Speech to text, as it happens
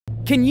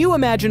Can you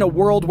imagine a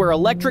world where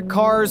electric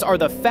cars are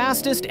the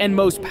fastest and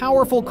most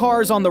powerful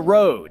cars on the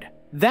road?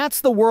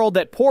 That's the world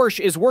that Porsche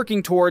is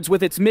working towards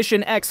with its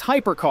Mission X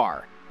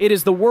hypercar. It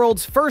is the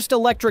world's first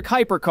electric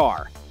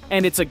hypercar,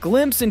 and it's a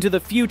glimpse into the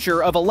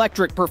future of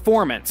electric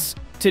performance.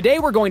 Today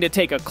we're going to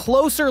take a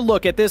closer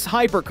look at this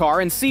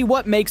hypercar and see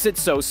what makes it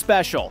so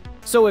special.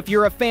 So if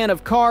you're a fan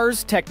of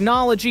cars,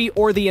 technology,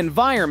 or the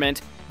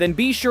environment, then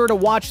be sure to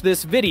watch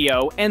this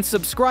video and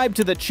subscribe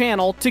to the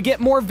channel to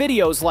get more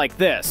videos like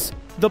this.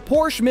 The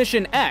Porsche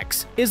Mission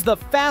X is the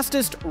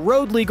fastest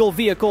road-legal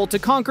vehicle to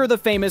conquer the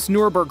famous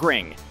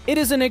Nürburgring. It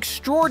is an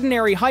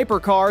extraordinary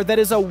hypercar that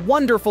is a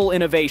wonderful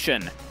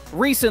innovation.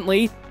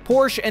 Recently,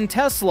 Porsche and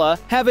Tesla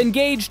have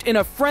engaged in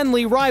a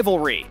friendly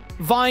rivalry,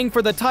 vying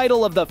for the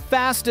title of the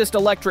fastest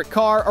electric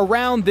car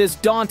around this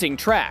daunting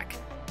track.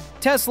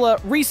 Tesla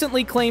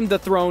recently claimed the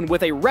throne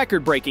with a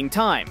record-breaking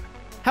time.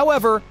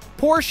 However,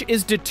 Porsche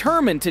is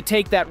determined to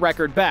take that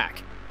record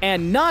back,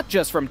 and not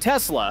just from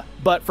Tesla,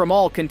 but from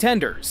all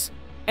contenders.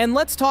 And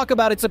let's talk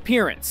about its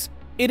appearance.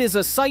 It is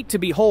a sight to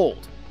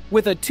behold.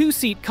 With a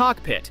two-seat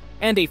cockpit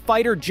and a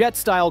fighter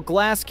jet-style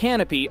glass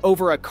canopy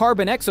over a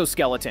carbon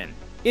exoskeleton,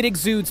 it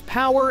exudes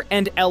power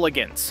and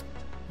elegance.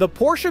 The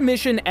Porsche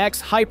Mission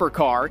X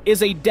hypercar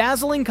is a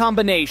dazzling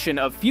combination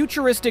of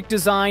futuristic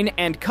design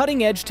and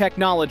cutting-edge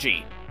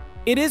technology.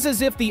 It is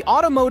as if the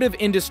automotive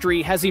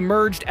industry has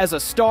emerged as a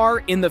star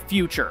in the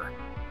future.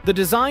 The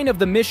design of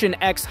the Mission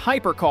X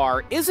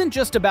hypercar isn't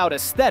just about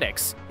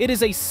aesthetics, it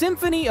is a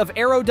symphony of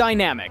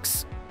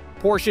aerodynamics.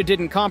 Porsche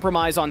didn't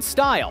compromise on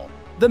style.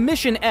 The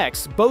Mission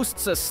X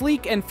boasts a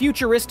sleek and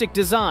futuristic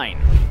design.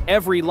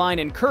 Every line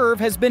and curve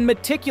has been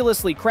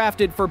meticulously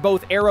crafted for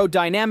both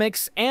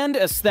aerodynamics and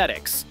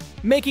aesthetics,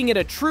 making it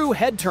a true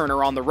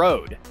head-turner on the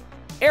road.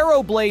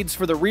 Aero blades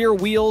for the rear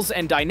wheels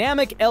and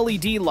dynamic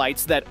LED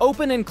lights that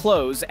open and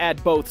close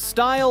add both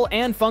style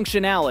and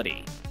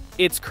functionality.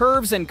 Its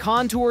curves and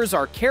contours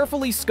are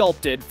carefully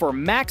sculpted for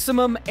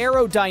maximum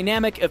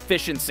aerodynamic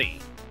efficiency.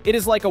 It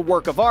is like a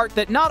work of art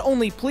that not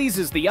only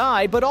pleases the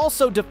eye but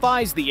also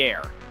defies the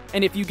air.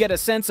 And if you get a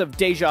sense of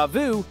déjà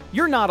vu,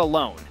 you're not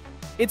alone.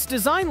 Its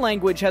design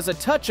language has a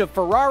touch of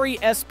Ferrari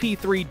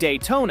SP3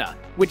 Daytona,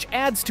 which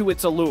adds to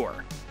its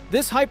allure.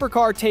 This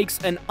hypercar takes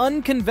an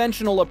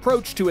unconventional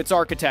approach to its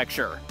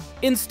architecture.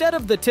 Instead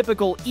of the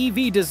typical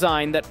EV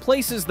design that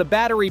places the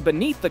battery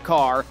beneath the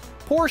car,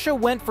 Porsche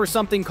went for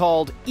something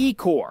called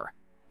E-Core.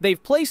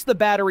 They've placed the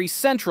battery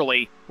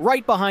centrally,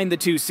 right behind the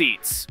two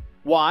seats.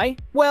 Why?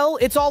 Well,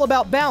 it's all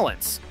about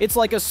balance. It's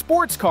like a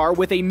sports car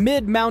with a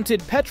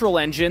mid-mounted petrol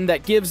engine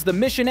that gives the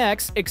Mission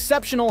X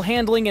exceptional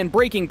handling and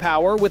braking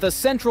power with a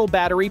central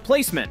battery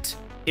placement.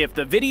 If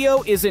the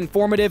video is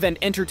informative and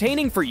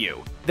entertaining for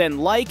you, then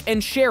like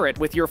and share it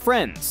with your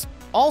friends.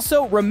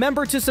 Also,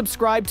 remember to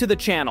subscribe to the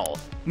channel.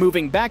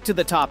 Moving back to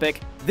the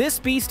topic, this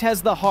beast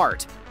has the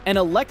heart, an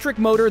electric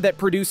motor that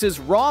produces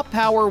raw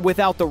power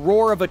without the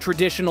roar of a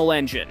traditional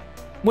engine.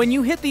 When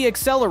you hit the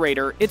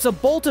accelerator, it's a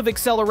bolt of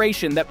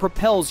acceleration that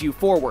propels you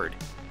forward.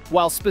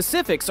 While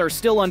specifics are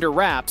still under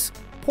wraps,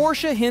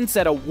 Porsche hints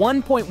at a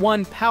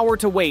 1.1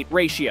 power-to-weight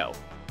ratio.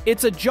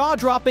 It's a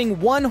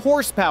jaw-dropping 1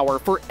 horsepower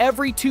for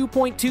every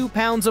 2.2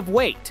 pounds of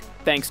weight.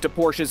 Thanks to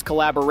Porsche's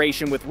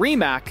collaboration with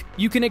Rimac,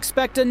 you can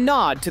expect a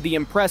nod to the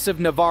impressive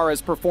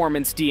Navara's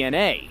performance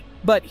DNA.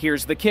 But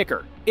here's the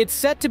kicker. It's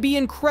set to be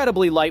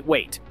incredibly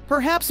lightweight,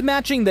 perhaps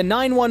matching the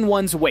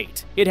 911's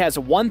weight. It has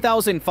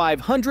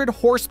 1,500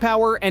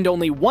 horsepower and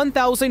only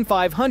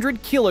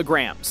 1,500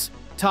 kilograms.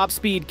 Top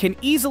speed can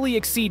easily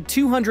exceed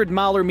 200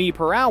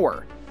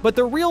 mph, but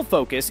the real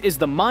focus is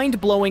the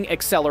mind-blowing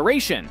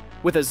acceleration,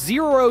 with a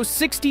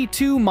 0-62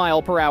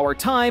 mph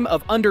time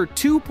of under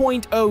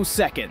 2.0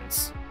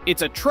 seconds.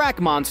 It's a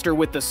track monster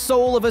with the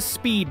soul of a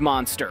speed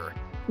monster.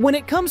 When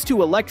it comes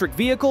to electric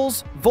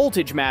vehicles,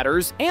 voltage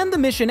matters, and the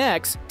Mission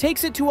X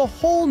takes it to a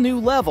whole new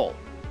level.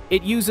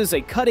 It uses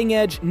a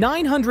cutting-edge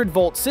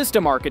 900-volt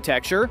system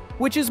architecture,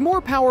 which is more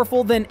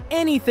powerful than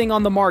anything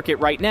on the market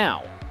right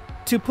now.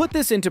 To put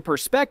this into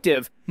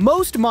perspective,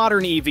 most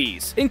modern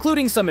EVs,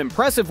 including some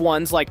impressive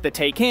ones like the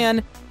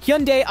Taycan,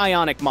 Hyundai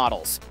Ioniq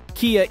models,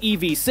 Kia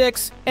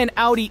EV6, and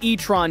Audi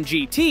e-tron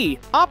GT,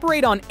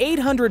 operate on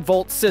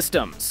 800-volt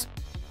systems.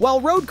 While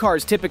road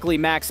cars typically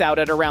max out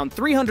at around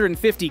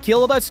 350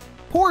 kilowatts,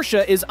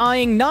 Porsche is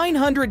eyeing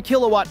 900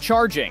 kilowatt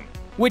charging,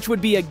 which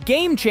would be a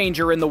game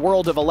changer in the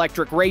world of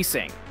electric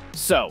racing.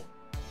 So,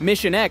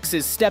 Mission X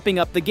is stepping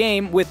up the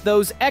game with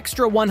those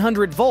extra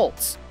 100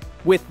 volts.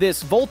 With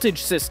this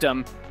voltage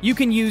system, you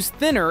can use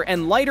thinner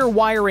and lighter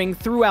wiring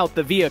throughout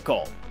the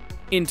vehicle.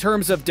 In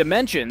terms of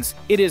dimensions,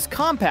 it is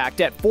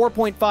compact at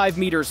 4.5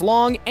 meters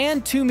long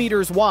and 2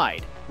 meters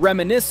wide,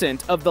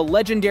 reminiscent of the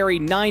legendary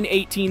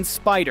 918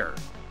 Spider.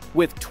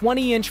 With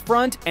 20-inch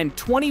front and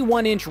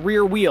 21-inch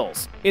rear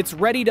wheels, it's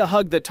ready to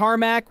hug the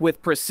tarmac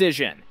with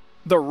precision.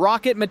 The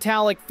rocket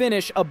metallic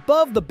finish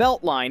above the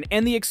beltline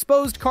and the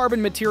exposed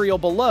carbon material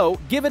below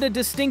give it a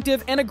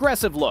distinctive and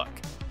aggressive look.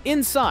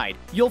 Inside,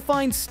 you'll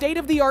find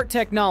state-of-the-art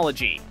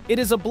technology. It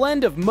is a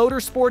blend of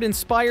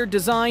motorsport-inspired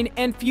design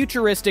and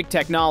futuristic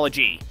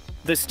technology.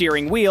 The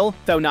steering wheel,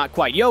 though not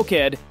quite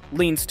yoked,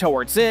 leans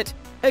towards it,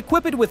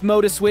 equipped with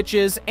motor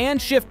switches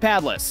and shift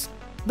padless.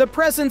 The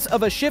presence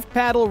of a shift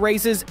paddle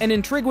raises an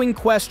intriguing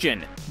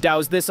question.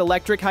 Does this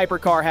electric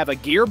hypercar have a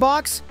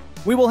gearbox?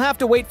 We will have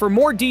to wait for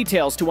more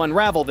details to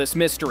unravel this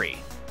mystery.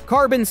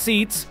 Carbon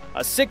seats,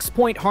 a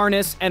 6-point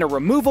harness, and a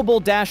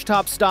removable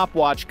dashtop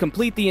stopwatch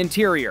complete the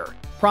interior,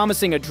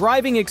 promising a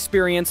driving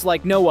experience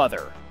like no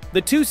other.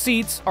 The two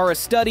seats are a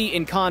study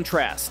in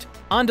contrast,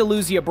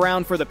 Andalusia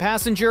brown for the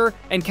passenger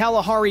and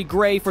Kalahari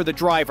gray for the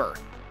driver.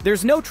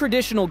 There's no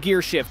traditional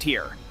gear shift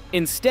here.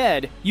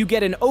 Instead, you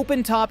get an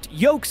open-topped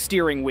yoke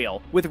steering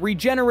wheel with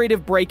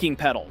regenerative braking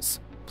pedals.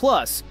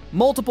 Plus,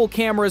 multiple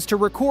cameras to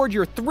record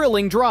your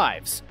thrilling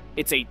drives.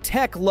 It's a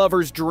tech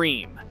lover's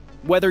dream.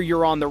 Whether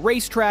you're on the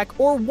racetrack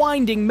or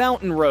winding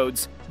mountain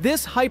roads,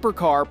 this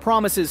hypercar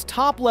promises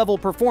top-level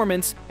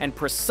performance and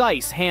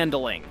precise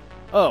handling.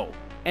 Oh,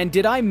 and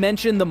did I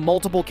mention the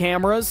multiple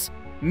cameras?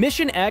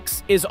 Mission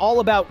X is all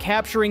about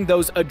capturing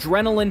those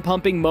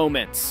adrenaline-pumping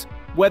moments.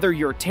 Whether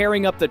you're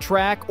tearing up the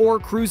track or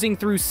cruising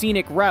through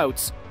scenic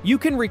routes, you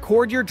can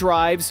record your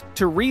drives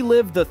to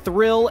relive the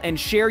thrill and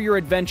share your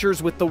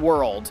adventures with the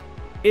world.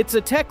 It's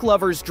a tech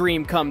lover's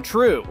dream come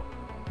true.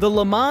 The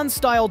Le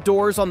Mans-style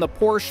doors on the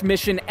Porsche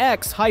Mission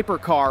X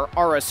hypercar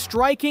are a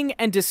striking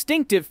and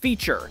distinctive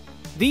feature.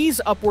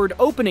 These upward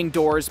opening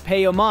doors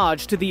pay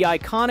homage to the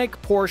iconic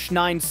Porsche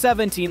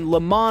 917 Le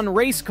Mans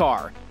race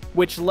car,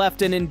 which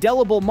left an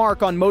indelible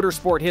mark on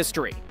motorsport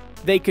history.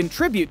 They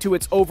contribute to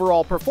its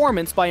overall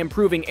performance by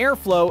improving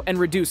airflow and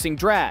reducing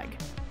drag.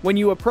 When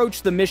you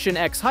approach the Mission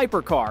X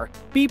hypercar,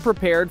 be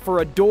prepared for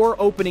a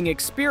door-opening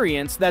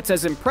experience that's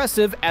as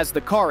impressive as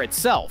the car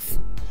itself.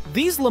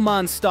 These Le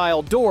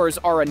Mans-style doors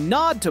are a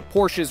nod to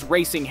Porsche's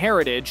racing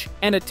heritage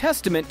and a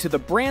testament to the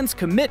brand's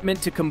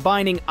commitment to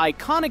combining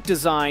iconic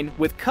design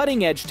with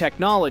cutting-edge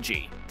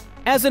technology.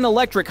 As an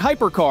electric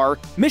hypercar,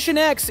 Mission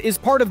X is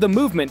part of the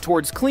movement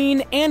towards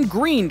clean and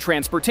green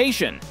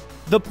transportation.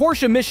 The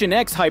Porsche Mission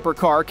X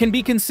hypercar can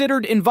be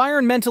considered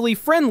environmentally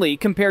friendly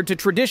compared to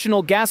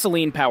traditional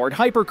gasoline-powered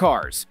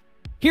hypercars.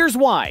 Here's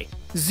why: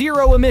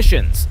 zero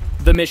emissions.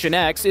 The Mission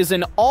X is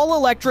an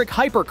all-electric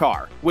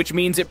hypercar, which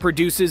means it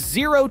produces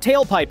zero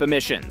tailpipe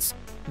emissions.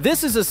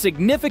 This is a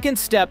significant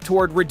step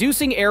toward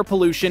reducing air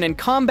pollution and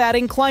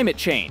combating climate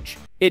change.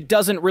 It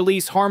doesn't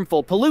release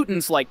harmful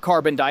pollutants like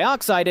carbon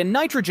dioxide and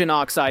nitrogen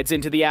oxides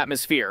into the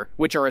atmosphere,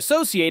 which are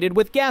associated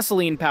with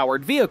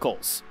gasoline-powered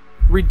vehicles.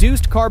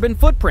 Reduced carbon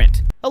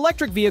footprint.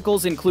 Electric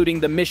vehicles, including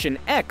the Mission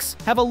X,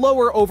 have a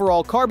lower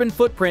overall carbon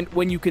footprint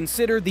when you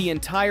consider the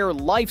entire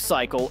life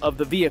cycle of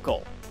the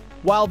vehicle.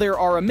 While there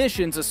are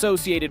emissions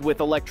associated with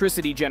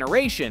electricity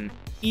generation,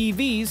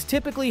 EVs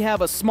typically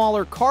have a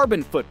smaller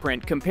carbon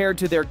footprint compared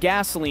to their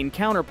gasoline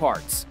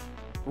counterparts.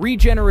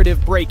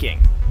 Regenerative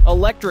braking.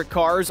 Electric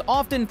cars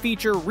often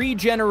feature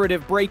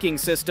regenerative braking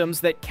systems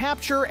that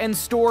capture and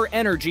store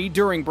energy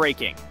during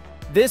braking.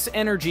 This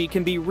energy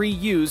can be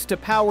reused to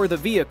power the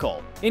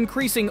vehicle,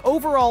 increasing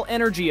overall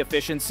energy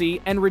efficiency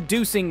and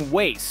reducing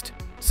waste.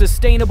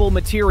 Sustainable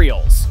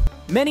materials.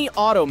 Many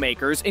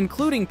automakers,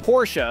 including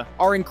Porsche,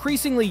 are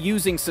increasingly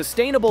using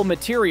sustainable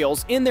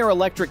materials in their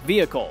electric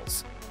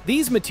vehicles.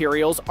 These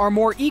materials are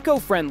more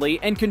eco-friendly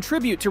and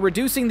contribute to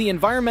reducing the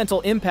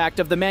environmental impact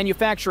of the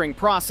manufacturing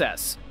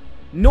process.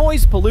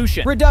 Noise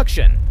pollution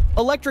reduction.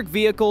 Electric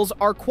vehicles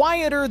are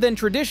quieter than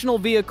traditional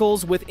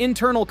vehicles with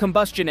internal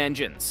combustion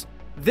engines.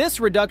 This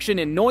reduction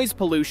in noise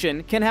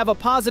pollution can have a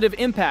positive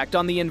impact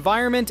on the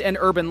environment and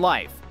urban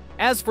life.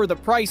 As for the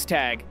price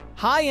tag,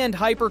 high-end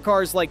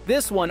hypercars like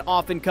this one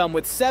often come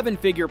with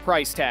 7-figure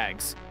price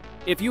tags.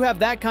 If you have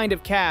that kind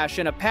of cash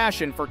and a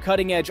passion for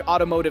cutting-edge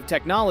automotive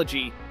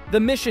technology, the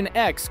Mission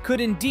X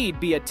could indeed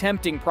be a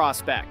tempting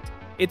prospect.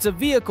 It's a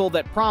vehicle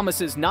that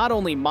promises not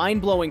only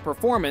mind-blowing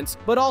performance,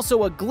 but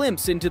also a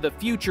glimpse into the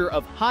future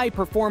of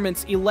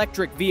high-performance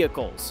electric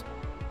vehicles.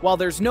 While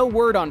there's no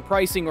word on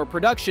pricing or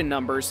production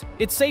numbers,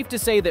 it's safe to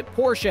say that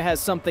Porsche has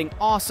something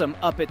awesome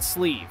up its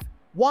sleeve.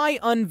 Why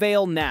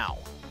unveil now?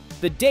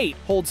 The date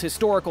holds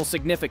historical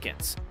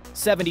significance.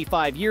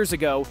 75 years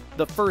ago,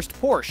 the first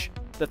Porsche,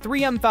 the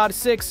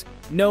 3M56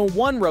 No.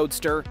 1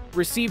 Roadster,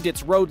 received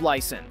its road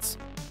license.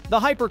 The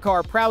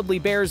hypercar proudly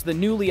bears the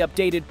newly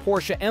updated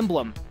Porsche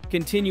emblem,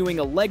 continuing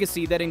a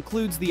legacy that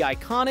includes the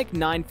iconic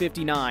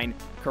 959,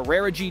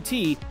 Carrera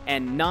GT,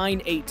 and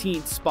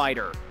 918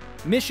 Spider.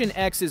 Mission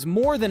X is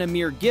more than a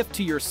mere gift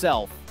to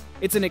yourself.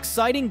 It's an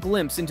exciting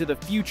glimpse into the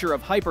future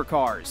of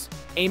hypercars.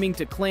 Aiming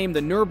to claim the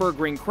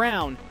Nürburgring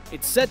crown,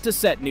 it's set to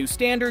set new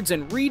standards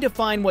and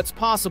redefine what's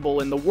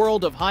possible in the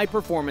world of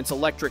high-performance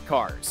electric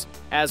cars.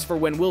 As for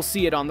when we'll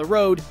see it on the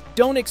road,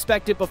 don't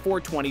expect it before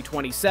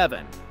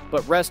 2027.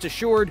 But rest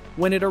assured,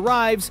 when it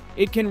arrives,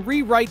 it can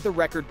rewrite the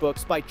record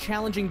books by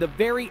challenging the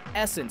very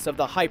essence of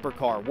the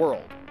hypercar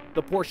world.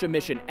 The Porsche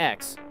Mission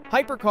X.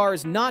 Hypercar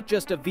is not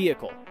just a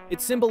vehicle. It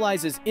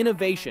symbolizes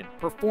innovation,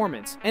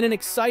 performance, and an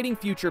exciting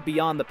future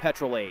beyond the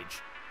petrol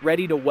age.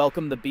 Ready to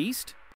welcome the beast?